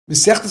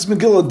Mesechtes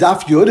Megillah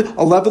Daf Yud,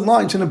 11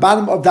 lines in the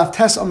bottom of Daf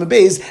Tes on the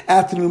base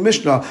at the new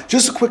Mishnah.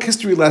 Just a quick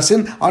history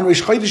lesson. On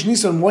Rosh Chodesh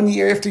Nisan, 1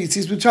 year after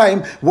Yetzias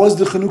Mitzrayim, was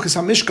the Chanukas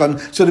HaMishkan.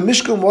 So the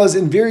Mishkan was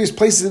in various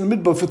places in the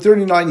Midbar for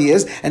 39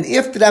 years, and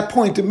after that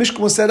point, the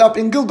Mishkan was set up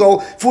in Gilgal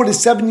for the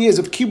 7 years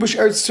of Kibush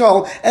Eretz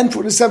Yisrael and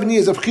for the 7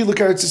 years of Chiluk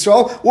Eretz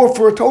Yisrael, or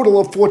for a total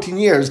of 14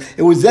 years.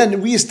 It was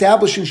then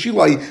re-established in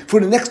Shiloh for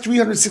the next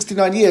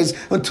 369 years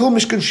until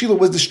Mishkan Shiloh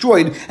was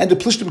destroyed and the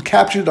Plishtim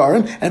captured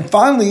Aaron, and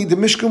finally the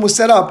Mishkan was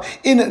set up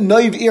in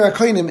Noiv Ir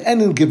HaKohanim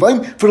and in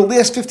Givaim for the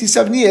last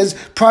 57 years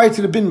prior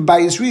to the Bin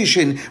Bayis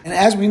Rishon. And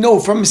as we know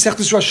from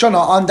Mesechtes Rosh Hashanah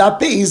on that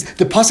base,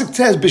 the pasuk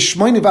says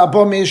B'Shmoini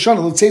V'Abba Me'ez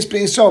Shana L'Tzeis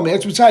B'nei Yisrael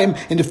Me'eretz Mitzrayim,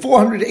 in the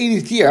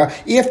 480th year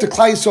after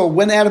Klal Yisrael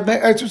went out of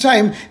Eretz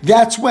Mitzrayim.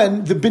 That's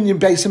when the Binyan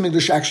Bayis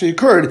HaMikdash actually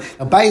occurred.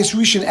 Now, Bayis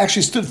Rishon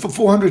actually stood for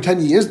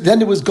 410 years. Then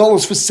there was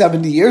Golos for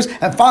 70 years,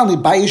 and finally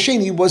Bayis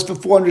Sheni was for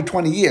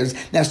 420 years.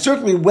 Now,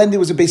 certainly when there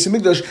was a Beis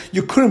HaMikdash,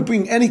 you couldn't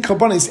bring any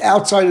karbanis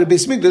outside of the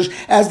Beis HaMikdash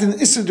as the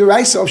Issa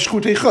D'Oraisa of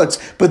Shchutei Chutz.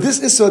 But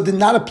this Issa did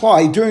not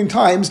apply during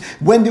times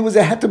when there was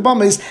a Heter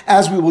Bamis,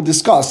 as we will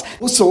discuss.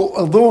 Also,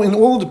 although in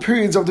all of the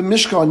periods of the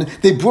Mishkan,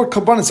 they brought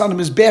karbanis on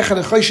the Mizbeach and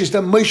the Choshes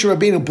that Moshe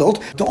Rabbeinu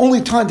built, the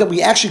only time that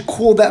we actually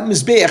call that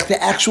Mizbeach,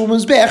 the actual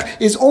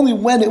Mizbeach, is only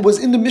when it was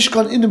in the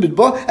Mishkan in the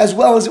Midbar, as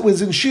well as it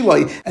was in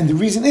Shiloh. And the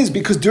reason is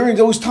because during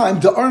those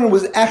times, the Aron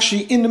was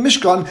actually in the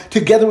Mishkan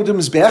together with the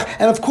Mizbeach,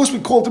 and of course we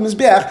called the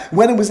Mizbeach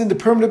when it was in the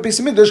permanent Beis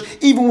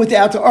HaMikdash, even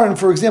without the Aron,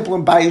 for example,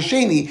 in Bayis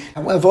Sheni.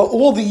 However,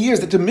 all the years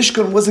that the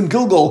Mishkan was in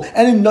Gilgal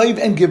and in Noiv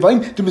and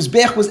Givaim, the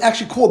Mizbeach was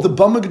actually called the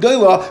Bama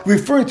Gedolah,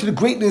 referring to the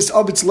greatness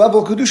of its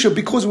level of Kedusha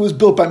because it was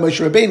built by Moshe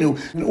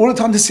Rabbeinu. In order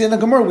to understand the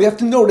Gemara, we have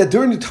to know that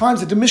during the times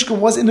that the Mishkan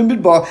was in the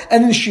Midbar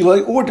and in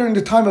Shiloh, or during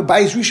the time of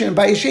Bayis Rishon and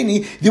Bayis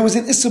Sheni, there was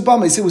an Issa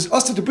Bamis. It was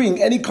usher to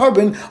bring any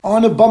carbon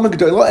on a Bama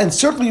Gedolah, and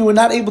certainly you were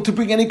not able to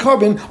bring any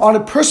carbon on a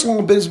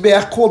personal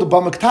Mizbeach called a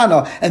Bama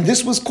Ketana, and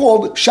this was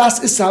called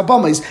Shas Issa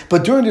Bamis.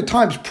 But during the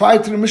times prior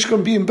to the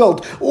Mishkan being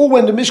built, or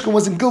when the Mishkan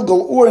was in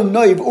Gilgal, or in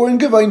Noiv, or in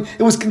Givaim,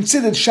 it was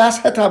considered Shas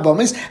Heter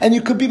Bamis, and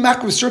you could be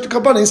makriv with certain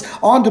karbanis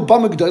on the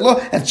Bama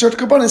Gedolah and certain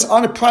karbanis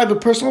on a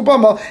private personal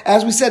Bama,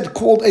 as we said,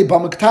 called a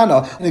Bama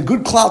Ketana. And a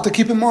good cloud to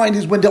keep in mind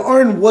is when the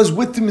Aron was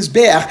with the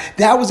Mizbeach,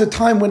 that was a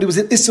time when there was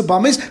an Issa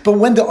Bamis, but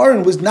when the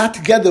Aron was not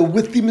together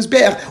with the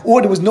Mizbeach,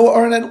 or there was no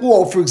Aron at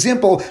all, for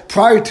example,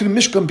 prior to the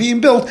Mishkan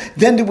being built,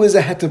 then there was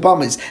a Heter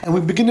Bamis. And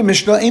we begin the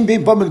Mishnah, Ein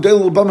Bein Bama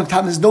Gedolah Bama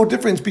Ketana. There's no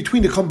difference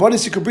between the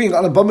karbanis you could bring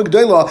on a Bama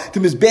Gedolah, the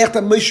Mizbeach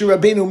that Moshe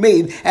Rabbeinu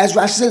made, as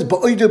Rashi says,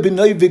 Ba'oida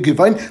b'Noiv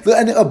v'Givaim,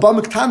 and a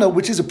Bama Ketana,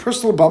 which is a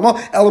personal Bama,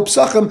 El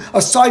Psachim,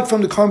 aside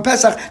from the Karm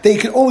Pesach, that you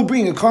can only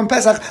bring a Karm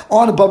Pesach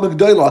on a Bama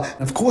Gedolah.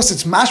 And of course,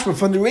 it's mashma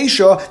from the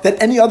Reisha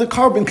that any other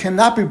carbon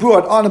cannot be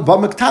brought on a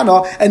Bama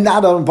Ketana and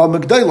not on a Bama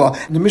Gedolah.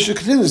 And the Mishnah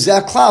continues,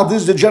 Zeh Klal,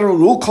 this is the general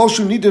rule, Kol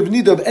Shu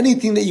Nidav,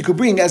 anything that you could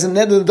bring as a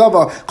Neder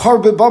Dava,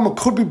 carbon Bama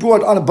could be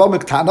brought on a Bama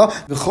Ketana.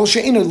 The Chol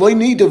She'ina, Loi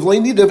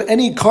Nidav,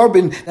 any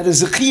carbon that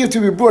is a Chiyuv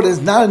to be brought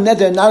as not a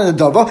Neder, not a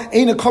Dava,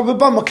 ain't a carbon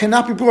Bama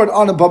cannot be brought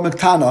on a Bama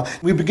Ketana.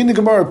 We begin the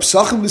Gemara,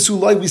 Psachim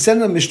V'Sulai, we said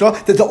in the Mishnah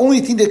that the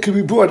only thing that can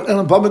be brought on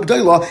a Bama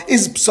Gedolah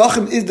is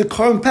Psachim, is the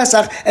Karm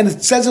Pesach, and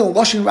it says in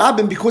Lashon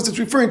Rabbim because it's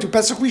referring to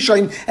Pesach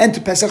Rishon and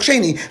to Pesach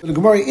Sheni. But the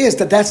Gemara is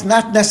that that's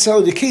not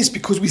necessarily the case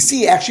because we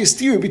see actually a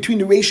steer between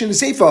the Reish and the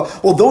Sefer.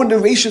 Although in the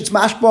Reish it's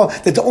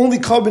mashma that the only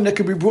carbon that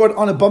can be brought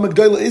on a Bama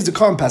Gedolah is the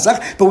Karm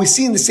Pesach, but we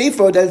see in the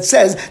Sefer that it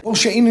says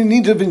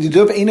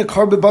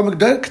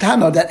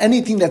that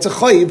anything that's a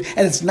chayiv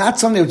and it's not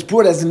something that's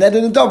brought as a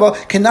neder and dava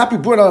cannot be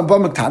brought on a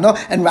Bama Ketana.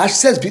 And Rashi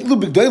says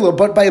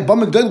but by a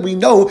Bama Gedolah we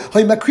know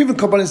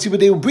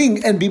they will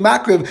bring and be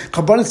makriv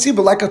karbanis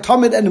siba like a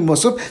tamid and a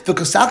musaf. The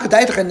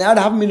kasach and now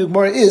the having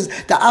Gemara is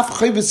the af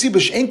chayv siba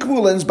shein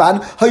kavul and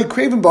zman hay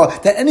craven ba,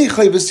 that any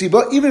chayv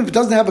siba, even if it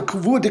doesn't have a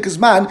kavur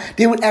dikazman,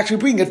 they would actually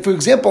bring it. For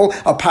example,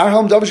 a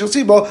parham davashal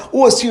siba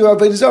or a sira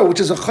avedizar, which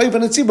is a chayv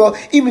and a siba,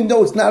 even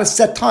though it's not a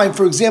set time.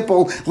 For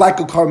example, like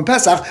a Karm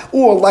Pesach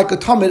or like a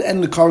tamid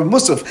and the Karm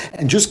musaf.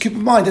 And just keep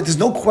in mind that there's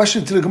no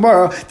question to the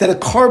Gemara that a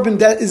carbon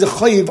that is a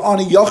chayv on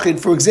a yachid,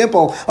 for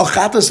example, a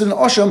chatas and an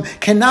osham,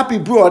 cannot be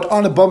brought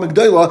on a Bama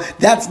Gedolah.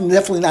 That's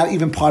definitely not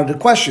even part of the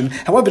question.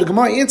 However, the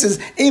Gemara answers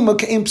Ema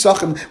K'Eim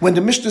Psachim. When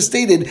the Mishnah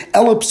stated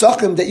Ela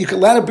Psachim, that you can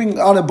allow to bring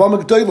on a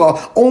Bama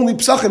Gedolah only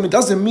Psachim, it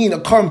doesn't mean a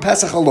Karm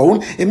Pesach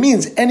alone. It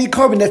means any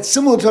carbon that's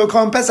similar to a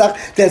Karm Pesach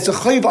that's a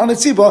chayv on a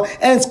tzibah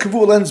and it's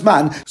kavul and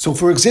zman. So,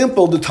 for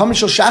example, the Tamid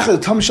Shel Shachar,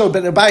 the Tamid Shel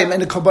Ben Abayim,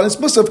 and the Karbanis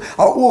Musaf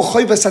are all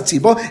chayv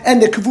tzibah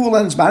and the kavul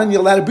and zman, and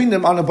you're allowed to bring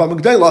them on a Bama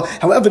Gedolah.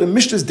 However, the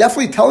Mishnah is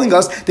definitely telling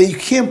us that you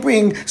can't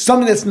bring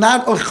something that's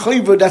not a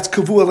chayv that's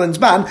kavul and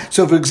zman.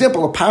 So, for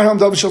example, a parham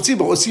davar shel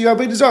tzibah or sira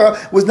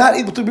beidazara was not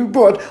able to be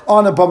brought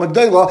on a Bama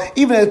Gedolah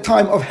even at the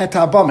time of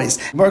Heter Bamis.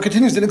 Gemara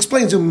continues and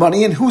explains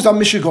money and who's on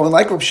Mishnah going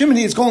like. Reb Shimon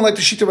is going like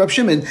the Shita Reb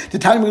Shimon. The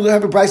time we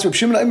have a price Reb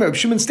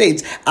Shimon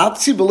states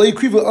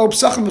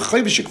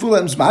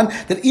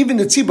that even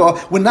the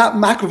tzibah would not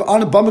makriv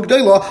on a Bama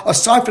Gedolah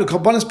aside for the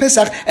Karbanis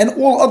Pesach and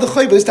all other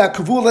chayvus that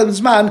kavul and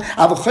zman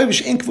have a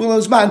chayvish in kavul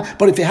and zman.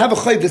 But if you have a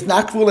chayv that's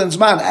not kavul and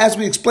zman, as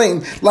we explained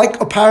explained,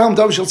 like a param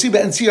dav shel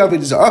tziba and tzira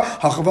v'dizar,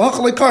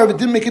 hachavacha it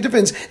didn't make a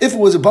difference if it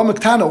was a bama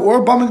ktana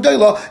or a bama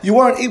gdoila, you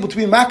weren't able to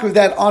be makar of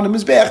that on a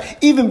mizbeach,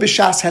 even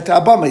b'shas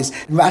heta abamis.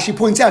 Rashi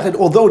points out that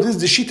although this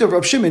is the shita of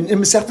Rav Shimon in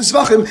Masechtas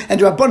Zvachim, and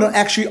the Rabbanon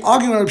actually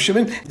arguing on Rav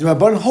Shimon, the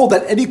Rabbanon hold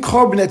that any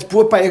carbon that's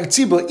brought by a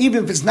tzibah,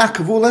 even if it's not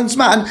kavul and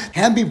zman,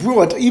 can be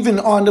brought even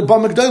on the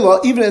bama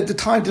gdoila, even at the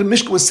time the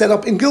Mishkan was set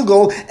up in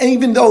Gilgal, and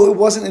even though it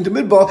wasn't in the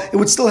midbar, it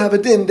would still have a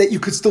din that you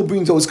could still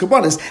bring those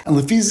karbanos. And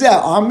Lefizeh,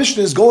 our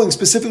Mishnah is going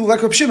specifically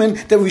like Rav Shimon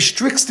that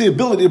restricts the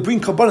ability to bring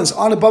karbanos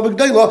on a bama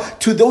gdoila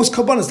to those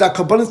karbanos that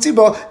karbanos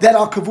tzibah that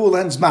are kavul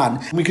and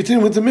zman. And we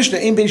continue with the Mishnah.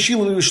 Ein ben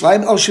shila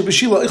l'Yerushalayim el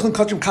shebeshila ichlin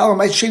kachim kalam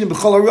ma'is shenim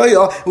b'chol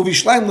haroya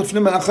u'v'yishlayim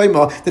l'fnim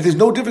anachayma. That there's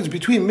no difference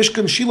between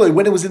Mishkan Shiloi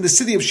when it was in the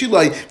city of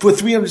Shiloi for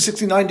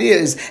 369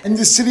 days and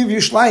the city of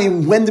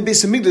Yerushalayim when the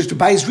Beis Hamikdash, the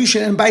Bayis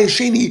Rishon and Bayis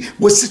Sheni,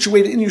 was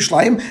situated in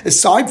Yerushalayim.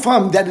 Aside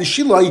from that, in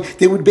Shiloi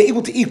they would be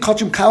able to eat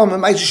kachim kalam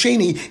and ma'is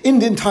sheni in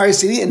the entire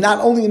city, and not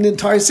only in the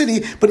entire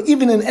city, but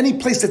even in any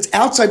place that's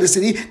outside the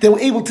city, they were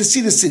able to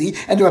see the city.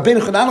 And the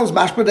Rabbeinu Chananel was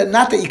mashma that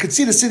not that you could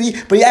see the city,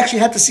 but you actually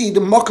had to see the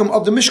makam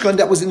of the Mishkan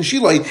that was in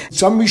Shiloi.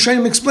 Some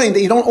Rishonim explained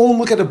that you don't only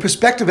look at the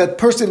perspective of that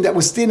person that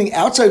was standing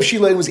outside of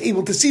Shiloi and was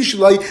able to see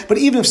Shiloi, but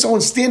even if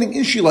someone's standing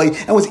in Shiloi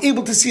and was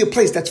able to see a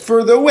place that's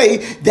further away,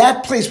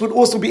 that place would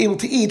also be able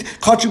to eat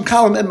kachim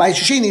kalam and ma'is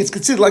sheni. It's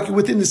considered like you're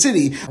within the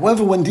city.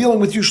 However, when dealing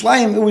with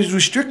Yerushalayim, it was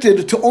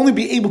restricted to only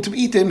be able to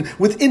be eaten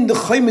within the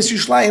chaymis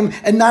Yerushalayim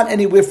and not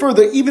anywhere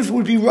further. Even if it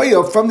would be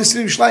raya from the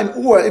city of Yerushalayim,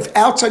 or if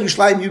outside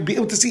Yerushalayim you'd be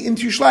able to see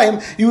into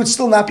Yerushalayim, you would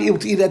still not be able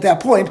to eat at that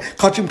point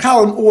kachim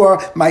kalam or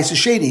ma'is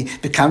sheni.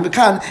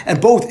 V'kan,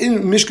 and both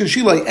in Mishkan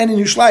Shiloi and in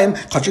Yerushalayim,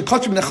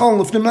 kachim nechalim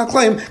l'fnim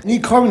naklayim, any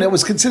carbon that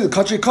was considered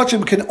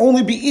kachim can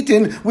only be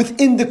eaten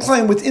within the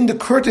claim, within the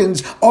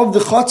curtains of the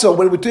chatzah.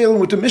 When we're dealing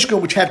with the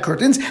Mishkan, which had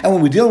curtains, and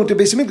when we're dealing with the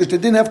Beis Hamikdash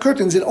that didn't have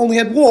curtains, it only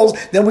had walls,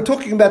 then we're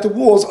talking about the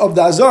walls of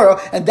the Azara,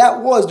 and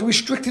that was the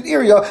restricted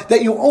area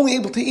that you're only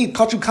able to eat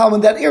kachim kalam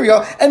in that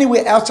area.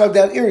 Anywhere outside of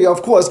that area,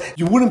 of course,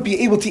 you wouldn't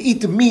be able to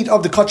eat the meat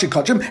of the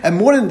kachim, and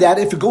more than that,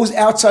 if it goes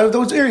outside of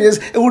those areas,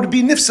 it would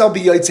be nifsal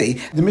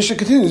b'yotzei. The Mishnah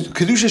continues,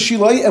 Kedusha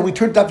Shiloi, and we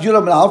turned up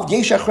Yudam and Alv,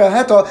 Yesh Achrei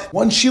Heta,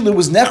 one Shiloi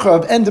was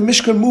Nechrav, and the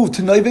Mishkan moved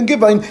to Noiv and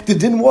Gibain. The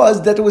din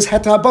was that there was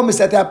Heta Habamis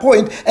at that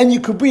point, and you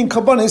could bring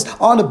Karbanis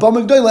on a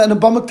Bama Gdoila and a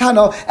Bama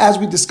Ktana, as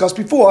we discussed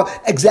before,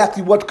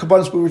 exactly what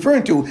Karbanis we're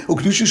referring to.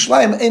 Kedusha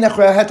Shlayim Ein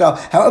Achrei Heta.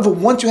 However,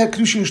 once you had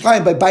Kedusha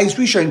Shlayim by Bayis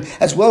Rishon,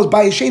 as well as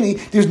Bayis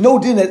Sheni, there's no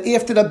din that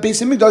after that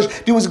Beis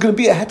Hamikdash, there was going to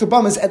be a Heta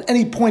Habamis at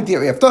any point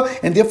thereafter,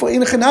 and therefore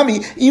in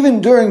Chanami,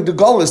 even during the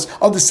Galus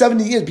of the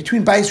 70 years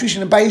between Bayis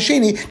Rishon and Bayis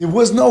Sheni, there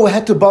was no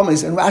Heta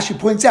Habamis, and Rashi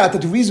points out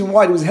that the reason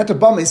why there was Heta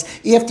Habamis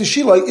after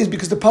Shiloi is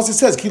because the pasuk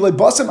says Kiloi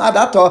Basam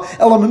Adata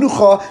Ela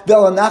Menucha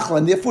Ve'Ela Nachla,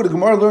 and therefore the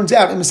Gemara learns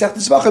out in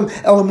Masechtas Zvachim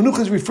Ela Menucha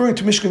is referring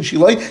to Mishkan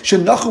Shiloi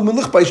Shenachu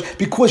Melichbaish,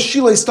 because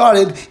Shiloi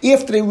started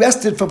after they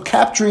rested from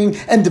capturing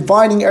and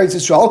dividing Eretz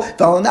Yisrael.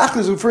 Ve'Ela Nachla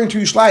is referring to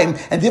Yerushalayim,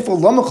 and therefore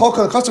Lama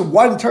Chalka Chassav,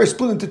 why did the Torah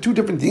split into two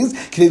different things?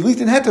 Kedei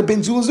Heta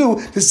Ben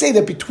Zulazu, to say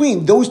that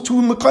between those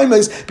two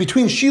Mekaymes,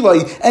 between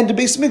Shiloi and the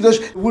Beis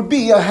Hamikdash, would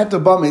be a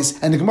Heta Habamis.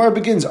 And the Gemara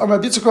begins, Amar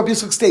Yitzchak Rabbi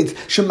Yitzchak states,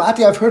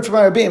 Shemati, I've heard from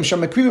our Rebbeim,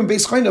 Shemakrivim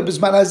Beis Chaynav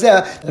Bizman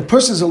Hazeh, a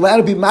person is allowed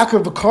to be makar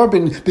of a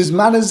carbon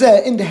Bizman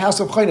Hazeh in the house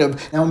of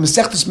Chaynav. Now in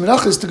Masechtas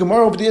Menachos, the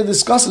Gemara over there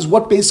discusses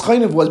what Beis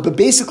Chaynav was, but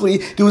basically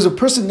there was a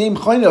person named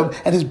Chaynav,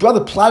 and his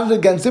brother plotted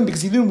against him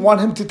because he didn't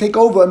want him to take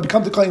over and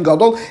become the Kohen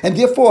Gadol, and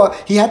therefore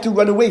he had to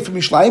run away from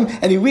Yerushalayim,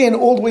 and he ran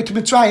all the way to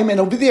Mitzrayim, and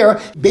over there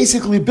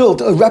basically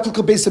built a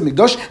replica Beis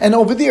Hamikdash, and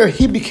over there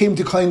he became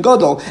the Kohen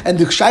Gadol. And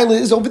the Shaila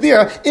is over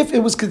there if it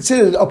was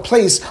considered a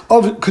place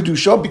of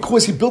Kedusha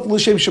because he built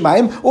L'Shem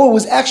Shemayim, or it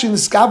was actually in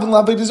the Skavin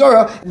Lavei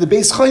Zara, the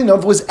Beis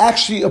Chaynav was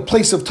actually a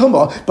place of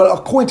Tumah. But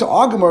according to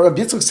Agamar, Rav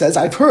Yitzchak says,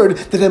 I've heard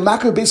that the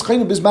Makar Beis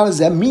Chaynav Bizman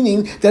Hazeh,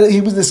 meaning that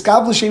he was in the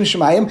Skav L'Shem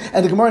Shemayim,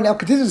 and the Gemara now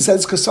continues and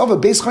says,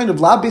 Kasava Beis Chaynav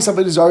La Beis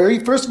Avodah Zara.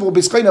 First of all,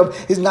 Beis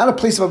Chaynav is not a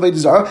place of Avodah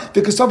Zara.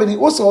 The Kasava, and he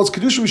also holds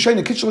Kedusha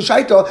Rishayna Kitchel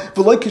Shaita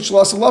V'Loi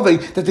Kitchel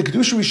Asalavei, that the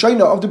Kedusha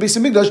Rishayna of the Beis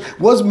Hamikdash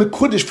was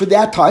Mekudesh for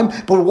that time,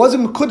 but it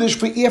wasn't Mekudesh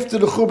for after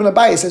the Churban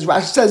Abayis. As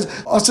Rashi says,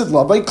 Asad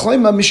Lavei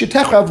Klaima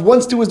Mishetechrav.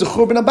 Once there was the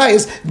Churban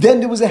Abayis, then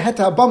there was a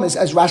Heta Habamis,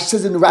 as Rashi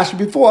says in the Rashi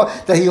before,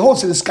 that he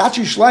holds that the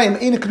Skachi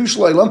Shlayim ain't a Kedusha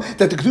Loilam,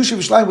 that the Kedusha of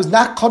Shlayim was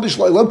not Kaddish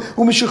Loilam,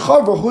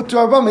 Umishacharva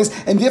Hutra Habamis,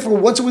 and therefore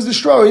once it was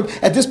destroyed,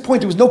 at this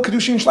point there was no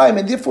Kedusha in Shlayim,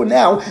 and therefore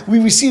now we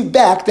receive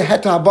back the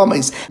Heta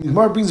Habamis. The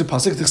Gemara brings a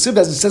pasuk, the Chsiv,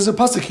 as it says in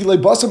the pasuk,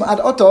 Hilei Basam Ad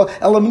Ata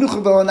Ela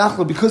Menucha Ve'Ela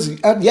Nachla, because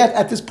yet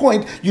at this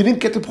point you didn't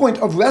get the point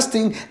of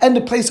resting and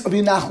the place of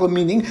your Nachla,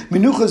 meaning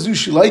Menucha Zu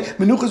Shilai.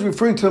 Menucha is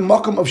referring to the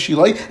Makam of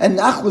Shilai, and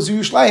Nachla Zu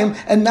Yerushalayim,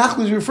 and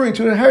Nachla is referring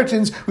to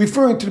inheritance,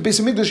 referring to the Beis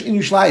Hamikdash in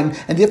Yerushalayim.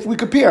 And if we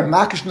compare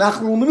Makish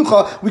Nachla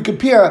Menucha, we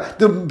compare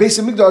the Beis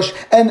Hamikdash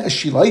and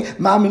Shilai.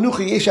 Ma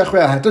Menucha Yesh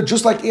Achrei Heta,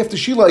 just like after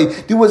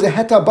Shilai there was a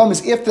Heta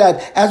Habamis after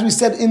that, as we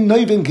said in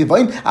Noiv and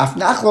Givain. Af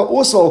Nachla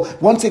also,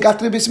 once they got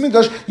to the Beis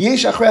Hamikdash,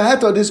 Yesh Achrei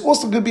Heta, there's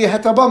also going to be a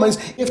Heta Habamis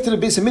after the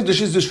Beis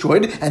Hamikdash is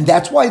destroyed, and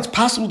that's why it's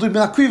possible to be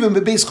Makrivim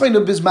Beis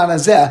Chaynav Bizman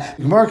Hazeh.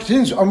 The Gemara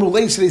continues,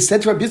 Amrulei So they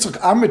said to Rabbi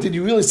Yitzchak, Amr, did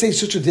you really say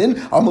such a din?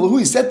 Amalahu,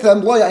 he said to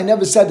them, Loy, I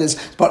never said this.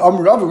 But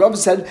Amr Rav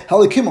said,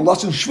 Helikim,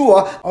 Lashon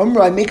Shvua,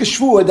 Amr, I make a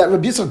shvua that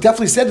Rabbi Yitzchak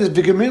definitely said this,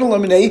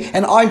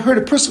 and I heard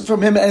a person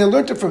from him and I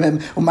learned it from him.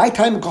 On my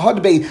time in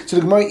Kahadabay, so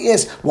the Gemara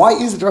asks, why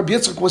is it that Rabbi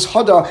Yitzchak was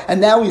Hada,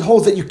 and now he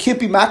holds that you can't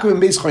be makro in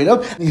Beis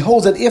Chaynav, and he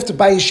holds that after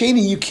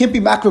Bayesheni, you can't be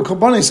makro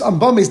Karbanis on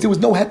Bamis, there was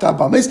no Heta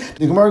Bamis.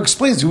 The Gemara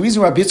explains the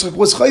reason Rabbi Yitzchak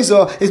was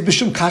Chayza is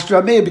Bishum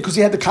Kasher Rameh, because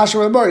he had the Kasher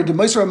Ramari, the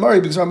Meiser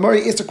Ramari, because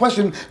Ramari asked a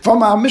question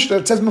from our Mishnah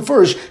that says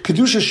Mefurish,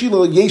 Kedusha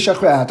Shila Yesh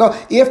Achrei Heta.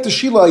 After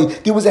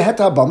Shilai, there was a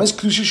Heta Bamis,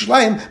 Kedusha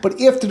Shilayim, but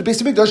after the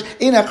Beis Hamikdash,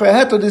 in Achrei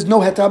Heta, there's no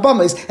Heta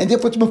Bamis, and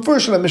therefore it's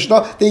Mefurish in the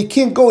Mishnah, they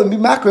can't go and be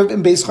makro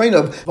in Beis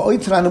Chaynav.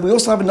 We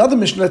also have another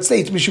Mishnah that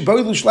states,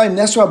 Mishabari Lushalayim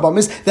Nesra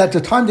Bamis, that at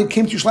the time they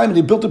came to Yerushalayim and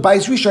they built the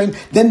Bayis Rishon,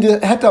 then the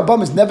Heta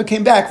Bamis never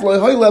came back,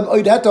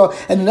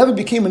 and it never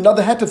became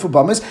another Heta for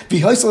Bamis,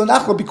 because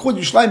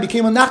Yerushalayim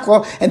became a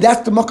Nachla, and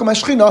that's the Makam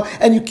HaShechina,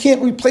 and you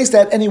can't replace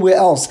that anywhere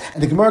else.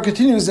 And the Gemara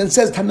continues and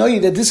says,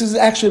 Tanoim, that this is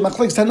actually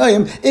Machlekes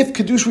Tanoim, if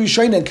Kedush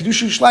Rishon and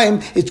Kedush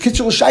Yerushalayim, it's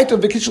Kitchel Shaita,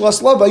 V'Kitchel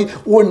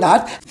Aslavai, or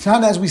not. It's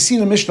not as we see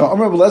in the Mishnah.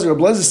 Amar Rabbi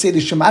Lezer said,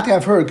 Shemati,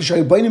 I've heard,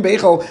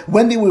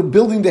 when they were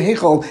building the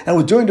Heichal, and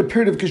was during the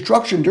period of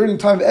construction, during the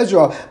time of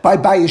Ezra, by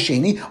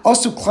Bayesheni,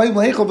 also Klaim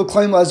LaHeichal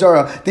v'Klaim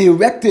LaZara, they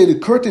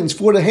erected curtains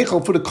for the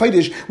Heichal, for the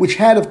Kodesh, which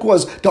had, of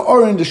course, the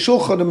Aron, the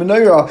Shulchan, the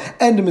Menorah,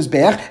 and the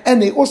Mizbeach,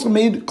 and they also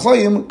made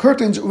Klaim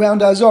curtains around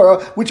the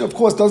Azara, which, of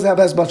course, doesn't have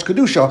as much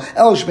Kedusha.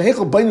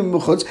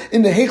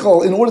 In the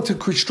Heichal, in order to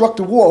construct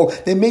the wall,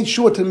 they made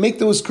sure to make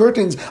those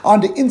curtains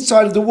on the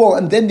inside of the wall,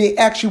 and then they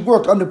actually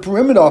worked on the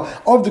perimeter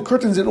of the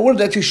curtains in order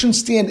that they shouldn't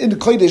stand in the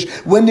Kodesh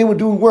when they were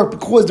doing work,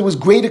 because there was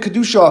greater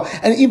Kedusha,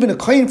 and even a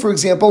Kohen, for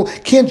example,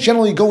 can't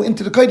generally go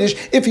into the Kodesh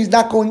if he's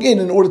not going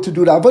in order to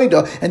do the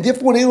Avodah, and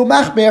therefore they were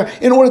machmer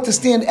in order to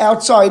stand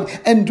outside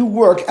and do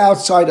work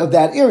outside of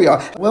that area.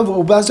 However,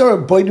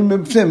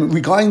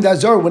 regarding the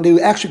Azara, when they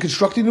were actually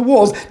constructing the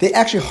walls, they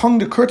actually hung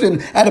the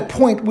curtain at a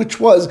point which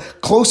was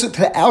closer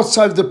to the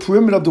outside of the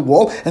perimeter of the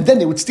wall, and then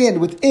they would stand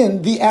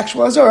within the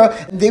actual Azara,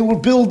 and they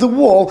would build the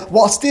wall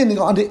while standing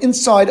on the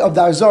inside of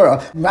the Azara.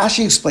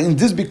 Rashi explained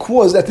this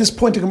because at this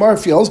point the Gemara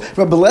feels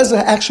Rabbi Lezer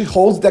actually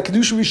holds that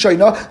Kedusha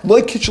Rishayna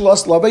loy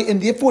Kitchelas Lavei,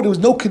 and therefore there was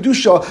no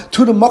Kedusha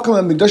to the Makam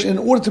HaMikdash. In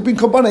order to bring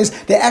Karbanis,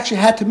 they actually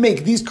had to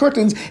make these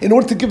curtains in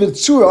order to give it the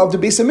Tzura of the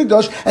Beis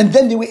HaMikdash, and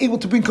then they were able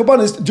to bring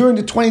Karbanis during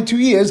the 22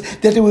 years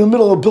that they were in the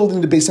middle of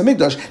building the Beis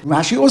HaMikdash.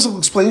 Rashi also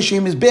explains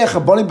Shem Mizbeach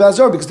Habani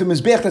B'Azara, because the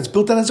Mizbeach that's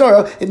built on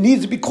Azara, it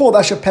needs to be called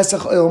Asher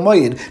Pesach El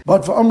Moed.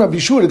 But for Rabbi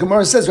Shua, the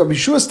Gemara says, Rabbi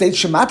Shua states,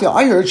 Shemati,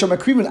 I heard,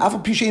 Shemakriven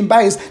Afal Pishay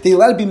Bayis, they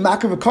allowed to be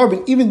Makar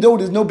V'Karban, even though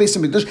there's no Beis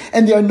HaMikdash,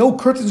 and there are no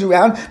curtains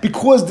around,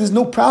 because there's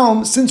no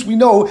problem, since we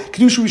know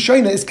Kedusha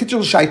Rishayna is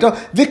Kitchel Shaita,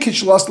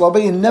 V'Kitchel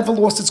Aslavei, and never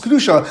lost its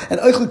Kedusha. And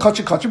Eichel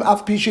Kachim Kachim,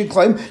 Afal Pishay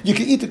Klaim, you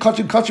can eat the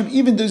Kachim Kachim,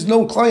 even there's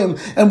no Klaim,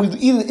 and we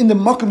eat it in the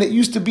Makam that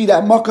used to be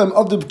that Makam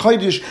of the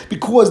Kodesh,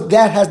 because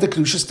that has the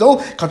Kedusha still.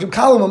 Kachim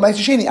Kalam,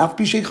 Ma'aseh Afal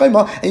Pishay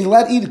Klaima, and you're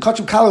allowed to eat the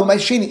Kachim Kalam,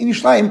 Ma'aseh in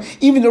Yerushalayim,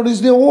 even though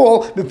there's no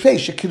wall,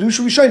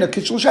 Kedusha Rishayna,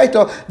 Kitchel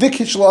Shaita,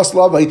 V'Kitchel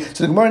Aslavei.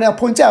 So the Gemara now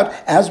points out,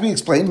 as we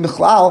explained,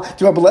 Michlal,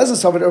 the Rabbi Lezer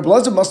Saved, Rabbi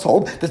Lezer must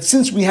hold that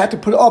since we had to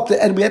put up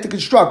and we had to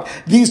construct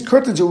these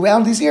curtains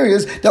around these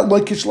areas, that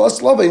like Kitchel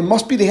Aslavei, it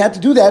must be they had to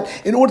do that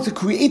in order to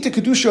create the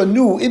Kedusha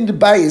anew in the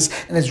bayis.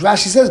 And as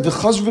Rashi says,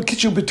 V'chazru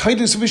v'kitchu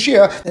b'toidos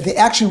v'shir, that they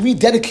actually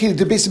rededicated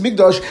the Beis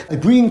HaMikdash by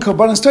bringing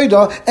Karbanos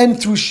Toida and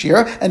through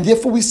Shir, and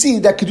therefore we see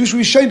that Kedusha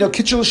Rishayna,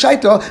 Kitchel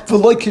Shaita,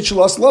 v'loy Kitchel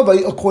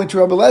Aslavei, according to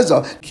Rabbi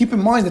Lezer. Keep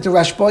in mind that the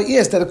Rashba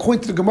is that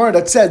according to the Gemara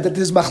that said that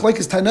there's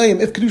Machlekes Tanoim,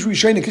 if Kedusha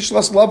Rishayna, Kitchel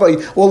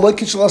Aslavei, or like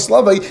Kitchel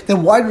Aslavei,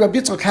 then why did Rabbi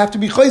Yitzchak have to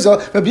be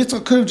Chayza? Rabbi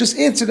Yitzchak could have just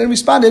answered and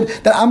responded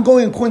that I'm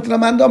going according to the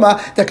Mandama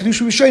that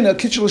Kedusha Rishayna,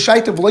 Kitchel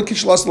Shaita, v'loy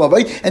Kitchel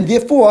Aslavei, and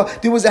therefore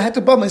there was a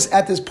Hetabamis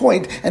at this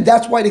point, and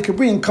that's why they could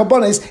bring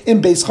Karbanis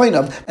in Beis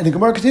Chaynav. And the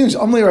Gemara continues,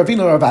 Amli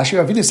Ravina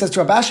Ravashi. Ravina says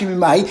to Ravashi,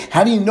 Mimai,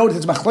 how do you know that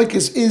this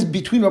Machlekes is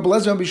between Rabbi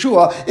Lezer and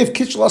Bishua if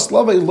Kitchel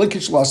Aslavei, like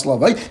Kitchel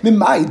Aslavei?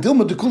 Mimai,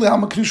 Dilma Dekuli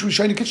Hama Kedusha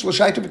Rishayna, Kitchel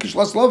Shaita,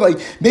 v'Kitchel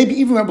Aslavei. Maybe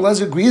even Rabbi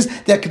Lezer agrees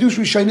that Kedusha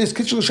Rishayna is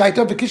Kitchel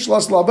Shaita, v'Kitchel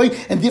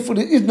Aslavei, and therefore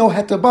there is no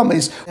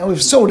Hetabamis. Now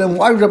if so, then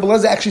why would Rabbi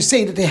Lezer actually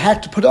say that they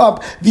had to put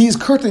up these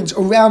curtains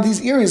around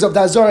these areas of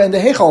the Azara and the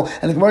Heichal?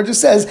 And the Gemara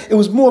just says it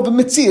was more of a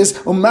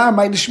mitzias, or Mar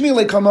Mai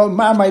Deshmile Kama,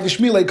 Mar Mai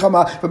Deshmile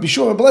Kama. Rabbi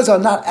Shua and Rabbi Lezer are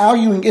not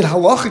arguing in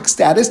halachic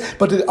status,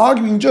 but they're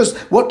arguing just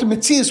what the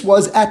mitzias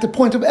was at the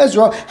point of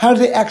Ezra. How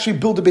did they actually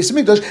build the Beis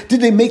HaMikdash?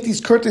 Did they make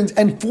these curtains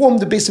and form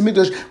the Beis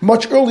HaMikdash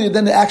much earlier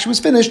than it actually was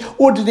finished,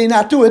 or did they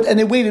not do it and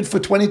they waited for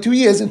 22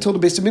 years until the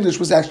Beis HaMikdash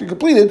was actually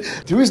completed?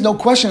 There is no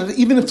question that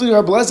even if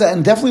Rabbi Lezer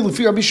and definitely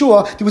Lefi Rabbi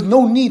Shua, there was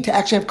no need to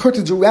actually have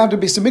curtains around the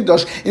Beis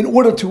HaMikdash in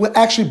order to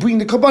actually bring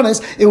the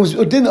Karbanis. It was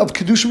a din of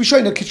Kedusha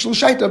Rishayna, Kitchel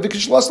Shaita,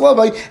 V'Kitchel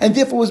Aslavei, and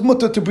therefore was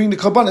mutter to bring the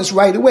Karbanis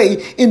right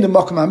away in the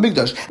Makam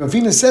HaMikdash.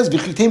 Ravina says,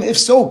 if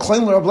so,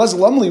 claim Rabbi Lezer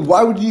Lamli,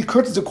 why would you need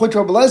curtains according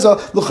to Rabbi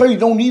Lezer? L'chayr, you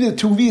don't need it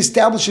to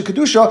re-establish the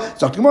Kedusha.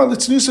 Dr. Gemara,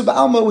 Litznusa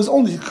Ba'alma was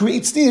only to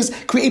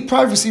create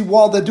privacy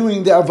while they're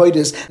doing their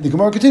avodas. The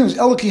Gemara continues,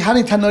 Eloki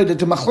Hani Tanoida,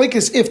 to Machlekes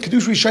machlekes if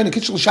Kedush Rishayna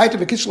Kitchel Shaita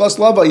v'Kitchel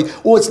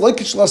Aslavai, or it's like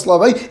Kitchel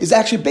Aslavai, is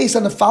actually based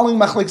on the following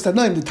machlekes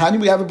tanoim. The Tanya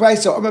we have a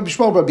brayso. Rabbi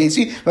Shmuel Bar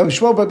Basi. Rabbi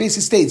Shmuel Bar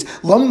Basi states,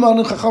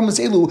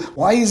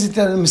 why is it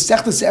that in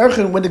Masechtas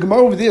Erchin, when the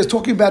Gemara over there is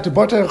talking about the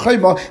Bata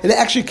Chayma, it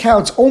actually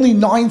counts only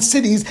 9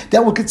 cities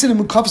that were considered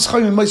Mukafas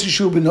Chayim and Moshe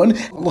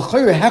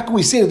Shubenun? How can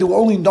we say that there were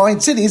only 9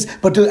 cities,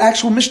 but the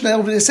actual Mishnah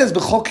over there says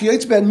B'chol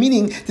Kiyotzben,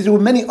 meaning that there were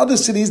many other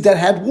cities that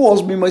had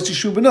walls Moshe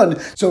Shubenun.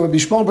 So Rabbi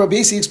Shmuel Bar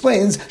Basi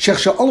explains,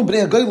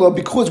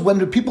 because when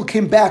the people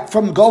came back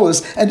from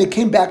Golis and they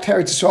came back to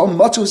Eretz Yisrael,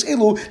 Matzos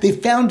Elu, they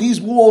found these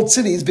walled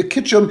cities,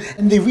 V'kitchum,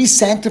 and they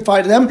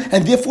re-sanctified them,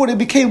 and therefore they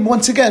became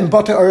once again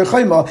Bata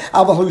Arachayma,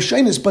 Aval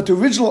Hushainus. But the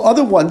original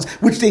other ones,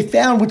 which they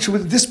found, which were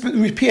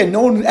disrepair,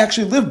 no one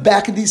actually lived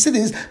back in these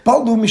cities,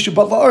 Batlu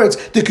Mishabat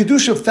La'aretz, the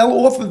Kedusha fell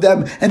off of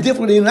them, and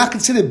therefore they are not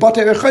considered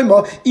Bata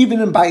Arachayma,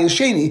 even in Bayis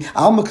Sheni.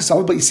 Alma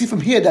Kasav, but you see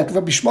from here that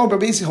Rabbi Shmuel Bar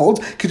Basi holds,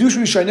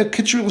 Kedusha Rishayna,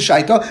 Kitchel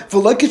Shaita,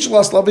 V'la Kitchel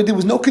Aslave, there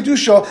was no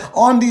Kedusha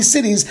on these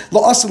cities,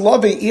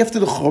 La'asalave, after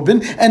the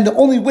Churban, and the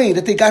only way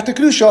that they got the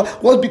Kedusha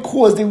was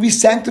because they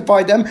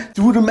re-sanctified them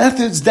through the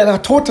methods that are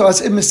taught to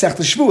us in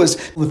Masechta Shavuos.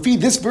 Lefi,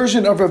 this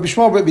version of Rabbi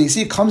Shmuel Bar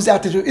Basi, it comes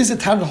out that there is a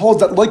town that holds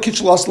that like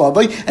Kitchel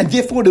Aslavai, and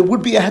therefore there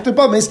would be a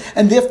Hetabamis,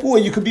 and therefore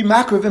you could be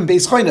Makriv and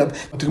Beis Chaynab.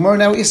 But the Gemara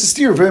now is a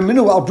steer. Very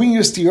minute, I'll bring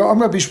you a steer.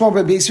 Rabbi Shmuel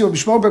Bar Basi. Rabbi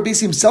Shmuel Bar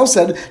Basi himself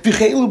said,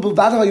 V'cheilu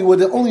b'vadai were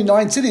the only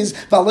 9 cities,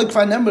 V'alik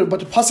V'anember, but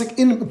the pasuk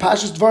in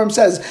Pashas Dvarim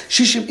says,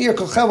 Shishim Ir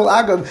Kol Chevel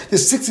Agav, the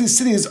 60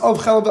 cities of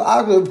Chevel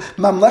Agav,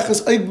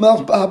 Mamlechas Eig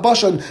Melch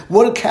Bashan,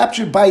 were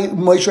captured by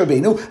Moshe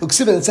Rabbeinu.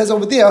 It says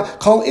over there,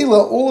 Kol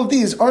Ela, all of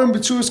these are in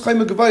B'tzuras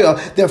Chayma Gevaya.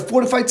 They're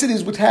fortified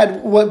cities which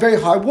had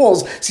very high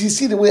walls. So you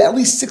see there were at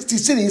least 60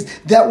 cities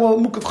that were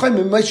Mukav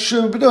Chayma,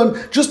 Moshe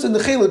Rabbeinu, just in the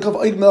Chelik of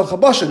Eig Melch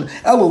Bashan.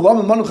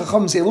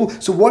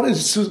 So what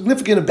is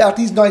significant about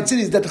these 9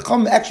 cities that the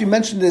Chacham actually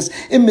mentioned this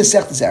in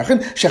Masechtas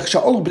Erchin?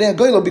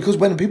 Because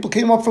when the people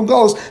came up from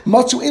Golos,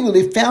 Matzu Elu,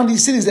 they found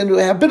these cities and they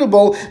were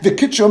habitable, the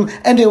Kitchum,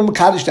 and they were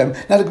Mekadosh them.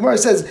 Now the Gemara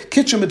says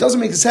Kitchum, it doesn't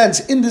make sense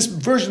in this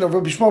version of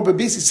Rabbi Shmuel Bar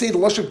Basi say the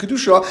Lashon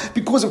Kedusha,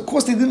 because of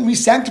course they didn't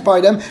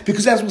re-sanctify them,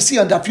 because as we'll see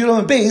on Daf Yudam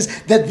and Beis,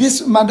 that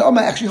this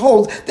Mandama actually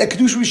holds that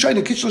Kedusha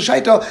Rishayna, Kitchel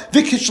Shaita,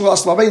 V'Kitchel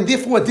Aslavai, and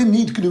therefore it didn't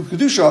need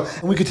Kedusha.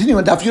 And we continue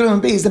on Daf Yudam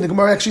and Beis, then the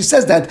Gemara actually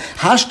says that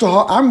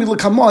Hashtaha Armi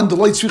L'Kamon, the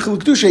Light Tzricha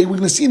L'Kedusha. We're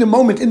going to see in a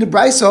moment in the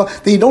Brisa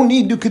they don't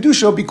need new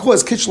Kedusha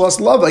because Kitchel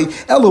Aslavai.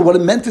 Ella, what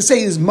it meant to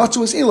say is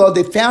Matzuas Ela,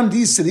 they found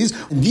these cities,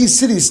 and these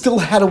cities still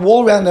had a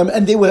wall around them,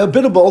 and they were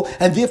habitable,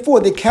 and therefore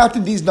they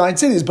counted these 9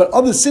 cities. But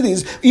other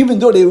cities, even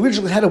though they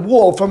originally had a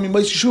wall from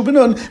Moshe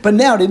Shubenun, but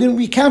now they didn't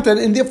recount it,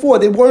 and therefore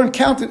they weren't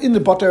counted in the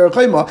Bata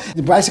Arachayma.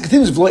 The Brisa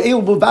continues,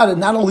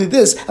 not only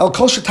this,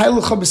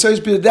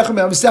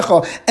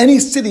 any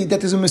city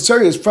that is a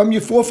Messiah from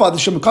your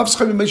forefathers,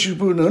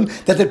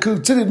 that they're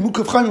considered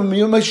Mukav Chayim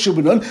Moshe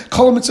Shubenun,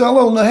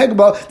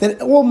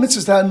 that all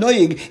mitzvahs that are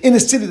noyig in a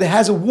city that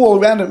has a wall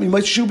around it,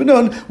 Moshe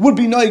Shubenun, would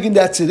be noyig in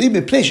that city.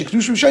 Because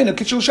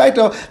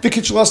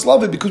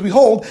we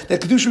hold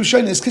that Kedusha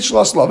Rishayna is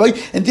Kitchel Aslavai,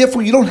 and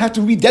therefore you don't have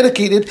to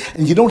rededicate it,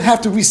 and you don't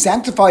have to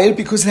re-sanctify it,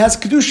 because it has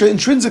Kedusha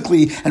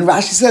intrinsically. And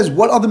Rashi says,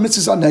 what other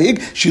mitzvahs are noyig?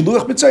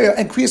 Shiluach Mitzvah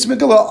and Kriyas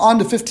Megillah on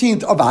the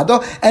 15th of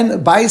Adar,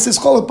 and Bayis is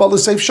Cholot Bala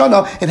Seif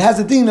Shana, it has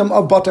the dinam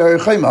of Bata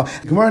Arachayma.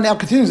 The Gemara now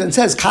continues and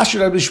says, Kasher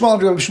Rabbi Shmuel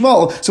and Rabbi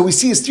Shmuel. So we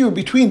see a steer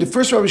between the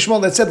first Rabbi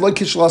Shmuel that said like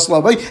Kitchel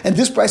Aslavai, and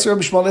this price of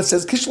Rabbi Shmuel that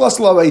says Kitchel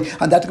Aslavai.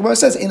 And that the Gemara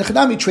says, in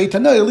Echanami Trei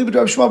Tanoi, Libid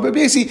Rabbi Shmuel Bar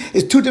Basi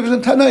is 2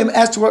 different Tanoim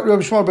as to what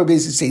Rabbi Shmuel Bar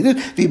Basi stated.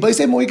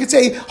 We could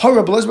say,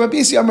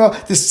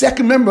 the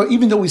second member,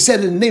 even though we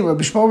said it in the name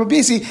Rabbi Shmuel Bar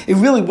Basi, it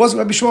really wasn't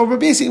Rabbi Shmuel Bar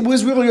Basi, it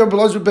was really Rabbi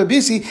Elazar Bar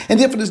Basi, and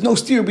therefore there's no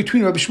steer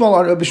between Rabbi Shmuel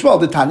and Rabbi Shmuel,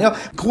 the Tanya,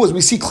 because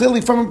we see clearly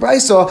from a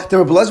Brisa that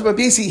Rabbi Elazar Bar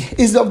Basi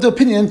is of the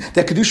opinion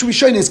that Kedusha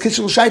Rishayna is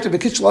Kitchel Shaita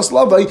v'Kitchel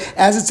Aslavai,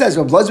 as it says,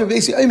 Rabbi Elazar Bar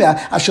Basi,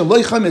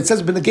 it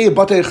says B'negei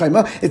Bata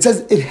Chayma, it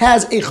says it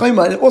has a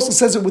Chayma, and it also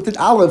says it with an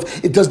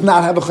Aleph, it does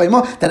not have a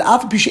Chayma, that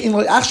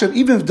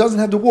even if it doesn't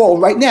have the wall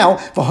right now,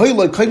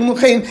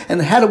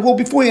 and it had a wall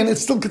before and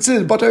it's still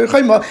considered Bata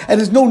Chayma, and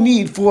there's no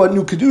need for a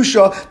new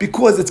Kedusha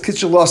because it's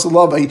Kitchel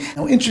Aslavai.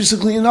 Now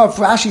interestingly enough,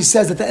 Rashi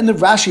says at the end of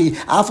Rashi,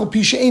 Afal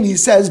Pishain, he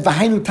says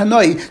V'hainu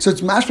Tanoi, so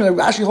it's mashma that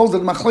Rashi holds that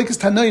the Machlekes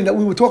Tanoim that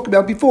we were talking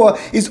about before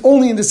is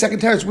only in the second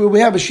teretz where we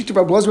have a sheet of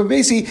Rabbi Elazar Bar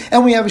Basi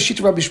and we have a sheet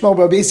of Rabbi Shmuel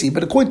Bar Basi.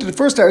 But according to the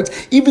first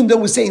teretz, even though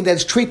we're saying that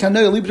it's Trei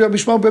Tanoim, Libid Rabbi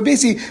Shmuel Bar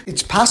Basi,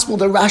 it's possible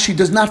that Rashi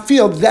does not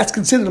feel that that's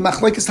considered a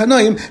Machlekes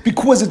Tanoim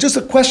because it's just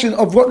a question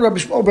of what Rabbi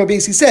Shmuel Bar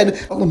Basi said.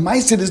 But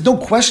L'maisa, there's no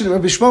question that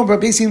Rabbi Shmuel Bar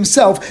Basi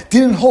himself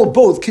didn't hold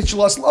both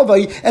Kitchel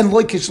Aslavai and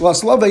like Kitchel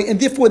Aslavai, and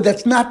therefore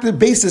that's not the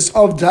basis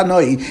of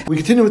Tanoi. We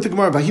continue with the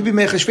Gemara. Vahibi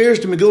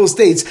Mechashverish, the Megillah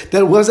states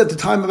that it was at the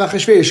time of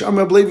Achashverish.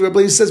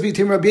 Rabbi says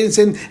B'Tim Rabbi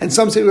Yinsin, and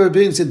some say Rabbi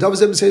Yinsin.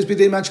 Davazem says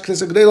B'Dei Manshek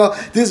Knesset Gedela.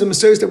 This is a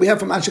message that we have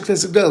from Manshek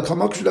Knesset Gedela.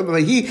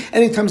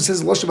 Anytime it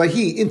says Lashon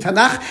Vahi in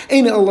Tanakh,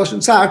 ain't it a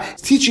Lashon Tsar?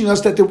 It's teaching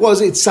us that there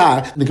was a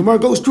Tsar. And the Gemara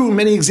goes through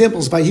many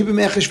examples. Vahibi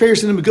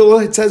Mechashverish in the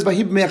Megillah, it says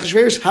Vahibi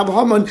Mechashverish have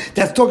Haman.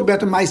 That's talking about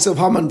the Ma'aseh of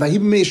Haman. Vahibi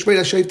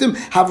Mechashverish Shaytim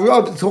have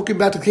Rav, talking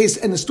about the case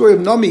and the story story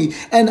of Nami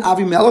and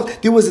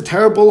Avimelech, there was a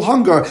terrible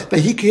hunger.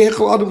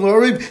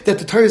 That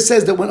the Torah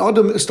says that when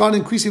Adam started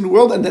increasing the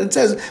world, and then it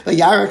says Adam,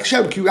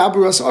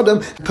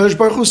 Kadosh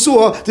Baruch Hu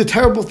saw the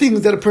terrible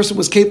things that a person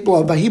was capable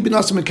of.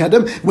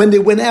 When they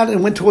went out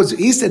and went towards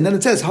the east, and then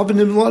it says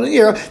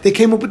they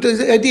came up with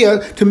the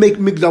idea to make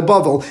Migdal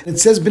Bavel. It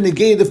says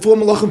Benegay, the 4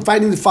 Malachim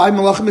fighting the 5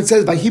 Malachim. It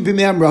says Vahi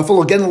b'Me'am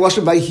Rafal, again the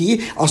Lashon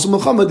Vahi, also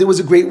Muhammad, there was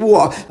a great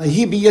war.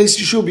 Vahi b'Yis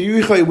Yeshua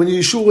b'Yericho, when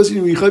Yeshua was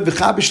in Yericho,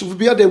 v'Chabish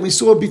l'V'Biyadeh, we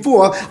saw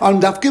before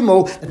on Daf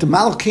Gimel that the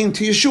Malach came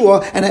to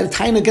Yeshua and had a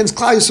time against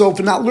Klal Yisrael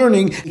for not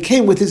learning. He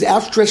came with his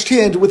outstretched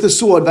hand with a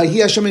sword.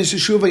 Vahi Hashem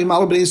Yeshua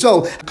v'Yimal b'Nei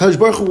Yisrael. Kadosh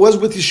Baruch Hu was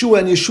with Yeshua,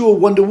 and Yeshua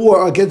won the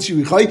war against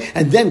Yericho,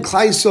 and then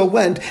Klal Yisrael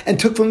went and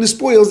took from the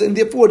spoils, and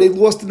therefore they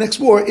lost the next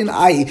war in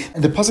Ai.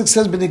 And the pasuk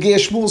says Benegay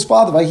Shmuel's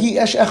father, Vahi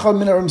Esh Echad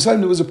min Ramasayim,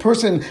 there was a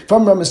person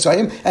from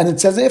Ramasayim, and it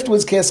says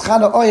afterwards,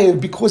 Chana Oyev,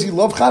 because he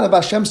loved Chana,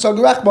 Hashem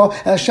Sagarachma,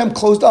 and Hashem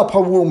closed up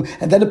her womb.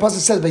 And then the pasuk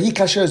says, Vahi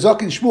Kasher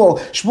Zakin Shmuel.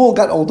 Shmuel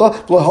got older,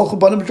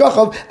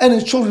 and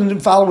his children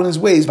didn't follow in his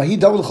ways. Vahi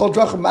David Chol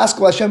Dracham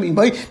Maskal Hashem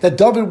Imay, that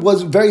David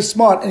was very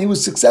smart and he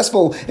was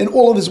successful in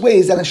all of his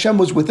ways, and Hashem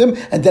was with him.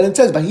 And then it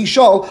says, Vahi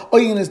Shaul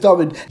Oyin is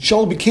David.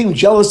 Shaul became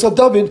jealous of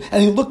David,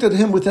 and he looked at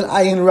him with an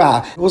ayin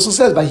ra. It also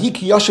says, Vahi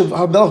Ki Yashav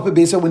HaMelech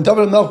B'Beisa, when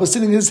David HaMelech was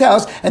sitting in his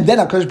house, and then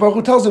HaKadosh Baruch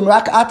Hu tells him,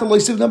 Rak Ata Lo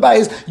Yisiv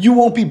Nabayis, you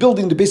won't be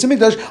building the Beis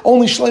HaMikdash,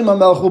 only Shlomo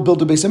HaMelech will build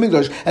the Beis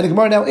HaMikdash. And the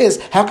Gemara now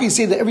is, how can you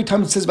say that every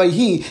time it says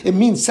Vahi, it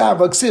means Sar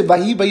V'Ksiv,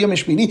 Vahi V'Yom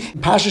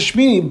Shmini, Pasha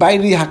Shmini,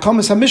 Ba'ili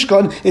HaKamas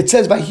HaMishkan, it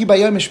says Vahi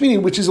V'Yom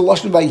Shmini, which is a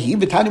Lashon Vahi.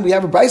 V'tani, we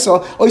have a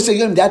Brisa, Oisei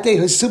Yom, that day,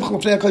 His Simcha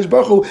L'Fnei HaKadosh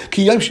Baruch Hu,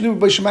 Ki Yom Shenu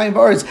B'Shamayim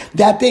V'Aretz,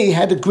 that day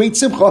had a great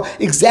Simcha,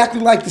 exactly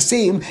like the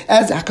same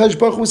as HaKadosh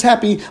Baruch Hu was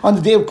happy on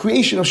the day of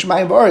creation of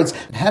Shemayim V'Aretz.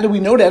 How do we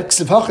know that?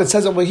 Ksiv Hach, it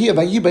says over here,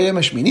 Vahi V'Yom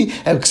Shmini,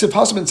 and Ksiv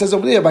Hasman says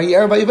over there, Vahi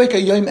Erev V'Yiveka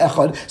Yom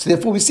Echad. So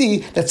therefore we see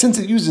that since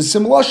it uses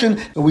similar Lashon,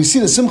 we see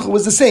the Simcha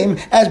was the same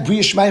as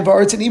Bria Shemayim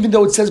V'Aretz, and even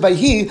though it says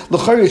Vahi,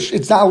 L'charish,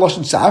 it's not a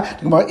Lashon Sar,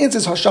 the Gemara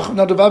answers Hashachar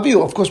Nadav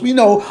Avihu. Of course we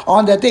know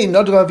on that day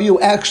Nadav Avihu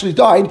actually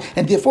died,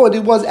 and therefore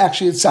there was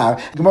actually a Tsar.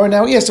 The Gemara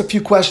now asks a few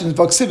questions.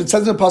 V'Ksiv, it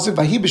says in the pasuk,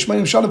 Vahi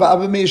B'Shmayim Shana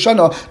V'Abba Meir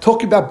Shana,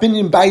 talking about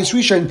Binyan Bayis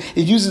Rishon,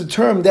 it uses the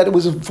term that it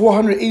was in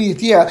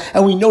 480th year,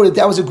 and we know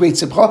that was a great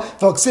Simcha.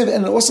 V'Ksiv,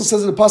 and it also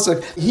says in the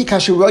pasuk, He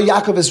Kasher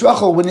Yaakov es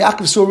Rachel, when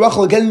Yaakov saw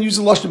Rachel, again it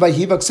uses the Lashon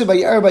Vahi. V'Ksiv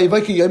V'Yer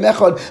V'Yiveka Yom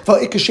Echad,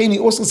 V'Ikasheni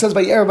also says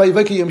V'Yer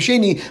V'Yiveka Yom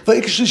Sheni,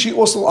 V'Ikashlishi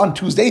also on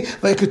Tuesday,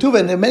 V'Ikatuva,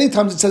 and then many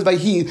times it says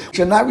Vahi, which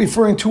are not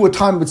referring to a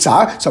time with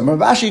Tsar. So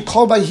Ravashi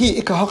called Vahi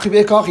Ikahachi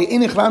V'Ikachi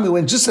Enichrami,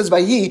 when it just says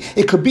Vahi,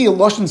 it could be a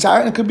Lashon Tsar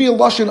and it could be a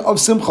Lashon of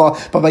Simcha.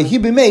 But Vahi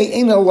B'Mei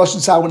ain't a Lashon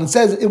Tsar. When it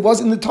says it was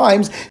in the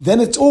times, then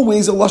it's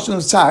always a Lashon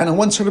of Tsar. And on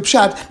one sort of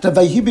pshat, that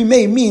Vahi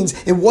B'Mei means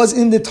it was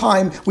in the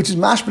time, which is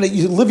mashma, that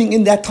you're living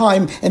in that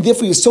time, and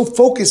therefore you're so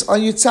focused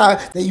on your Tsar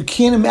that you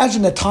can't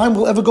imagine that time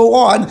will ever go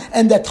on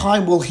and that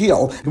time will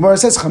heal. Gemara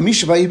says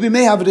Chamisha Vahi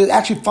B'Mei, but it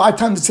actually 5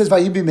 times it says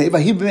Vahi B'Mei,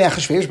 Vahi B'Mei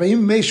Achashverosh, Vahi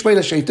B'Mei Shvei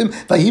L'Sheitim,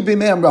 Vahi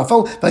B'Mei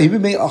Amrafel, Vahi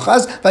B'Mei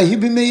Achaz, Vahi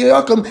B'Mei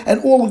Yoakim,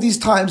 and all of these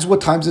times were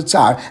times of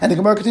Tsar. And the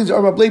Gemara continues,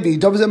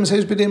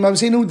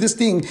 this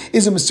thing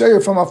is a Messiah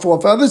from our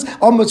forefathers.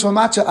 Omutz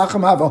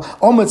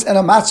and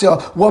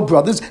Amatzia were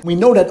brothers. We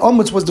know that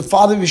Omutz was the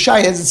father of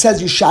Yeshaya, as it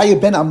says Yeshaya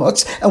ben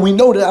Amutz, and we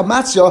know that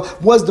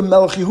Amatzia was the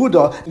Melech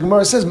Yehuda. The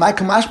Gemara says, My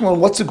Kamashmal,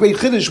 what's the great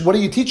Chiddush? What are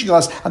you teaching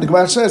us? And the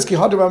Gemara says, if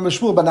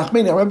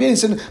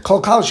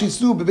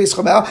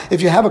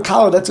you have a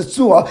kala that's a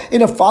tzua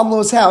in a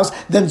father-in-law's house,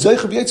 then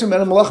Zoichav Yitzim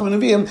and Malachim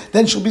and Nevi'im,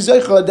 then she'll be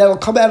Zoicha that will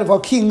come out of our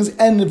kings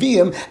and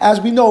Nevi'im. As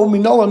we know,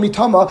 Minola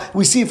Mitama,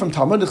 we see from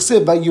Tama, the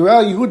Chsiv, by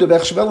Yirah Yehuda,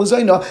 Vechshavel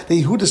Zayna, that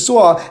Yehuda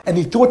saw, and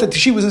he thought that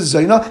she was a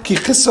Zayna, Ki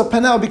Chissa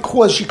Panal,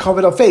 because she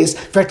covered her face.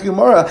 In fact,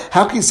 Gemara,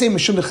 how can you say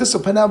Mishum the Chissa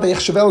Panal by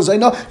Yechshavel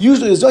Zayna?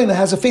 Usually a Zayna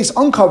has a face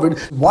uncovered.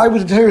 Why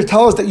would the Torah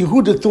tell us that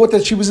Yehuda thought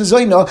that she was a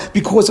Zayna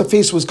because her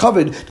face was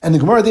covered? And the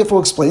Gemara therefore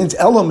explains,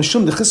 Ella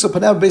Mishum the Chissa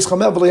Panal Beis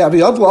Chamel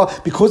V'Le'avi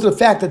Adla, because of the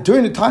fact that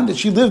during the time that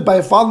she lived by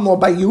her father-in-law,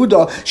 by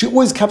Yehuda, she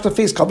always kept her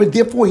face covered.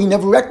 Therefore, he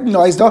never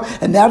recognized her,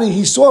 and now that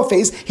he saw her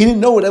face, he didn't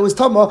know that was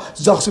Tama,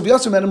 Zachsav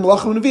Yasim and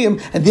Malachim and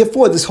Nevi'im, and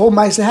therefore this whole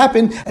Maisa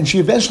happened, and she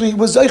eventually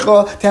was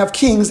Zaycha to have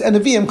kings and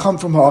Nevi'im come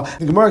from her.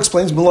 The Gemara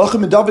explains,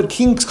 Malachim and David,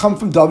 kings come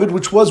from David,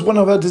 which was one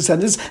of her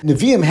descendants.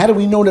 Nevi'im, how do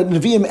we know that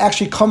Nevi'im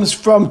actually comes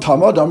from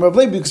Tama?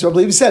 Because Rav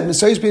Levi said,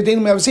 this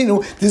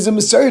is a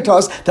Messiah to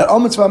us, that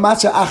Amitz and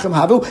Amatzia Achim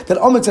Havu, that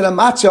Amitz and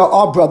Amatzia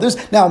are brothers.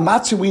 Now,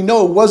 Amatzia we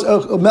know was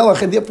a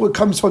Melech, and therefore it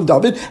comes from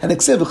David, and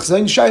except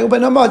Yeshayahu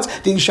ben Amatz,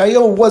 the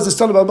Yeshayahu was the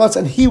son of Amatz,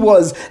 and he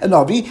was a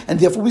Navi, and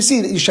therefore we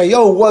see that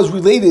Yeshayahu was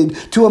related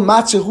to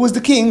Amatzia, who was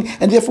the king,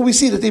 and therefore we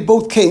see that they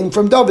both came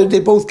from David, they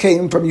both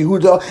came from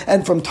Yehuda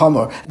and from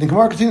Tamar. And the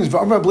Gemara continues,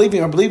 Rabbi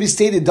Levi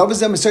stated,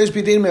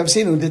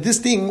 that this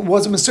thing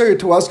was a Messiah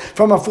to us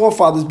from our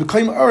forefathers,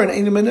 became Aaron,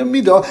 the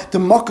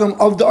Makam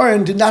of the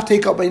Aaron did not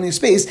take up any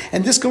space,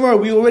 and this Gemara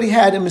we already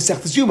had in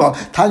Masechtas Yuma.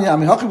 Tanya,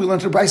 we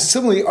learned to the Brisa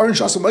similarly, Aaron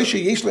Shasa Moshe,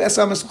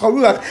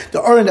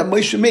 the Aaron that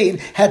Moshe made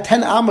had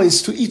 10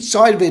 amas to each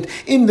side of it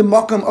in the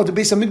Makam of the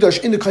Beis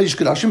HaMikdash in the Kodesh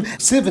Kodashim.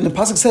 Siv, and the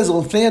pasuk says,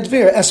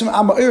 20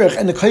 Amma Urich,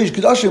 and the Kodesh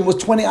Kedashim was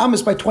 20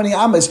 Amas by 20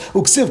 Amas.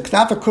 Uksiv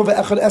Knafa Kruva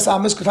Echad Es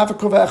Amas, Knafa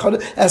Kruva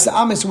Echad Es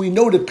Amas. We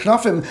know the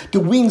Knafim, the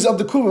wings of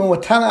the Kruvim, were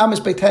 10 Amas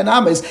by 10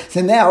 Amas.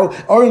 So now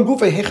Aaron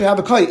Gufa Hecher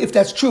Havakai. If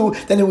that's true,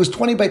 then it was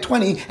 20 by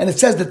 20, and it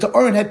says that the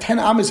Aaron had 10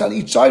 Amas on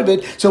each side of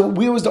it. So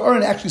where was the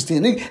Aaron actually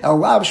standing?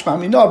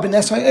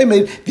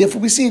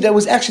 Therefore, we see that it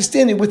was actually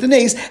standing with the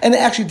nace, and it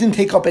actually didn't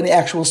take up any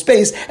actual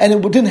space, and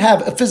it didn't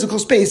have a physical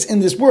space in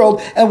this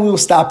world. And we will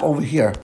stop over here.